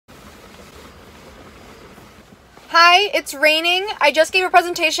Hi, it's raining. I just gave a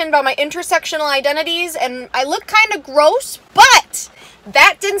presentation about my intersectional identities and I look kind of gross, but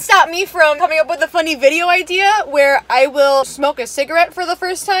that didn't stop me from coming up with a funny video idea where I will smoke a cigarette for the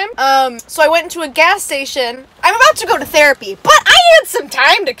first time. So I went into a gas station. I'm about to go to therapy, but I had some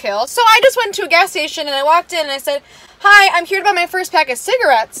time to kill. So I just went to a gas station and I walked in and I said, "Hi, I'm here to buy my first pack of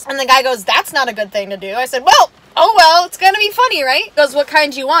cigarettes." And the guy goes, "That's not a good thing to do." I said, "Well, oh well, it's gonna be funny, right?" He goes, "What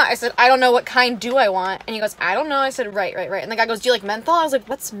kind do you want?" I said, "I don't know, what kind do I want?" And he goes, "I don't know." I said, right. And the guy goes, "Do you like menthol?" I was like,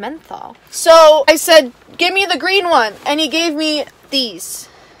 "What's menthol?" So I said, "Give me the green one." And he gave me these.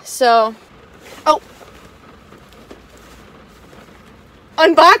 So, oh.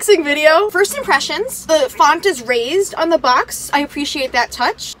 Unboxing video. First impressions. The font is raised on the box. I appreciate that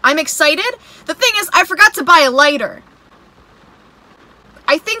touch. I'm excited. The thing is, I forgot to buy a lighter.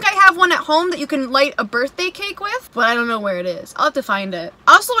 I think I have one at home that you can light a birthday cake with, but I don't know where it is. I'll have to find it.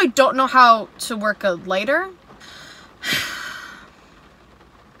 Also, I don't know how to work a lighter.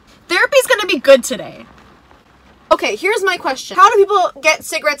 Therapy's gonna be good today. Okay, here's my question. How do people get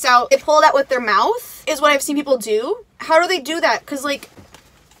cigarettes out? They pull it out with their mouth, is what I've seen people do. How do they do that? Because, like,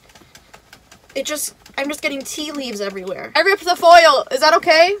 I'm just getting tea leaves everywhere. I ripped the foil. Is that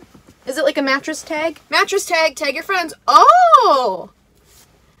okay? Is it like a mattress tag? Mattress tag, tag your friends. Oh!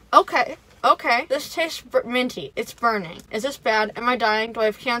 Okay. This tastes minty. It's burning. Is this bad? Am I dying? Do I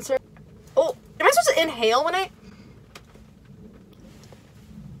have cancer? Oh, am I supposed to inhale when I'm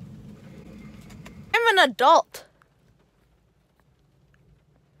an adult.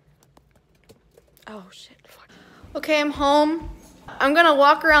 Oh shit. Fuck. Okay, I'm home. I'm gonna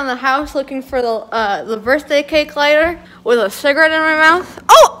walk around the house looking for the birthday cake lighter with a cigarette in my mouth.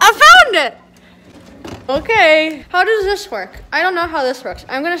 Oh, I found it! Okay, how does this work? I don't know how this works.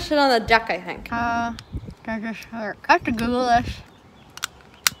 I'm gonna sit on the deck, I think. Does this work? I have to Google this.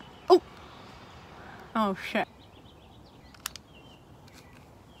 Oh! Oh, shit.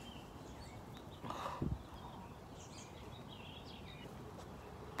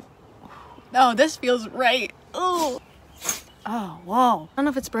 Oh, this feels right. Oh! Oh, whoa. I don't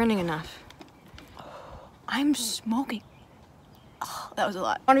know if it's burning enough. I'm smoking. Oh, that was a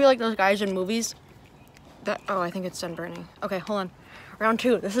lot. I wanna be like those guys in movies. Oh, I think it's done burning. Okay, hold on. Round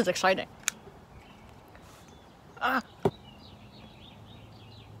 2. This is exciting. Ah.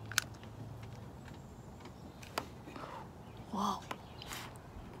 Whoa.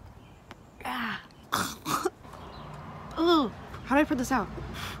 Ah. Ooh. How do I put this out?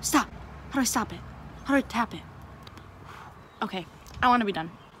 Stop. How do I stop it? How do I tap it? Okay, I want to be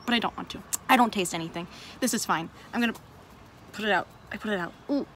done, but I don't want to. I don't taste anything. This is fine. I'm gonna put it out. I put it out. Ooh.